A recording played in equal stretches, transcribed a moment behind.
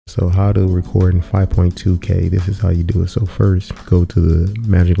So how to record in 5.2K, this is how you do it. So first, go to the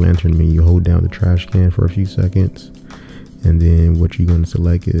Magic Lantern menu, hold down the trash can for a few seconds, and then what you're going to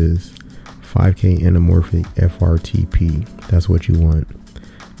select is 5K anamorphic FRTP. That's what you want.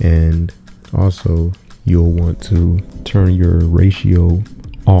 And also you'll want to turn your ratio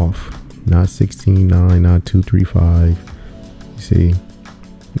off, not 16:9, not 2:3:5. You see,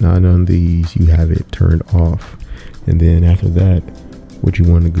 none of these, you have it turned off. And then after that, what you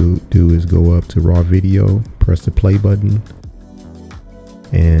want to do is go up to raw video, press the play button,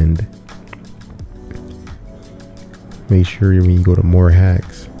 and make sure when you go to more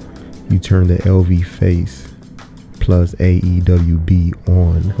hacks, you turn the LV face plus AEWB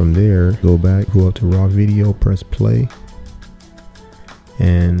on. From there, go up to raw video, press play,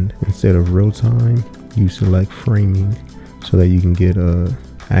 and instead of real time, you select framing so that you can get a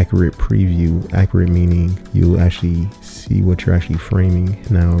accurate preview. Accurate meaning you'll actually see what you're actually framing.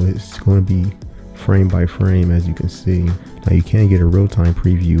 Now it's going to be frame by frame, as you can see. Now you can get a real-time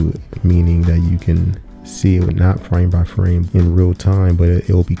preview, meaning that you can see it not frame by frame in real time, but it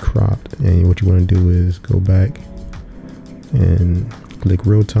will be cropped. And what you want to do is go back and click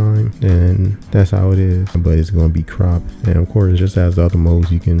real time, and that's how it is, but it's going to be cropped. And of course, just as the other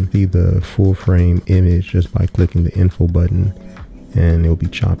modes, you can see the full frame image just by clicking the info button, and it'll be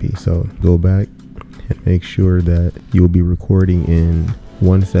choppy. So go back and make sure that you'll be recording in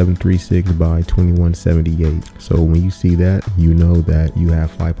 1736 by 2178. So when you see that, you know that you have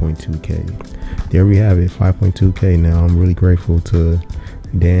 5.2K. There we have it, 5.2K. Now I'm really grateful to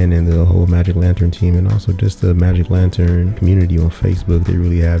Dan and the whole Magic Lantern team, and also just the Magic Lantern community on Facebook. They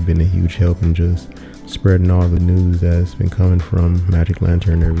really have been a huge help in just spreading all the news that's been coming from Magic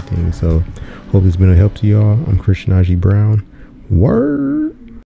Lantern and everything. So hope it's been a help to y'all. I'm Christian I.G. Brown. Word.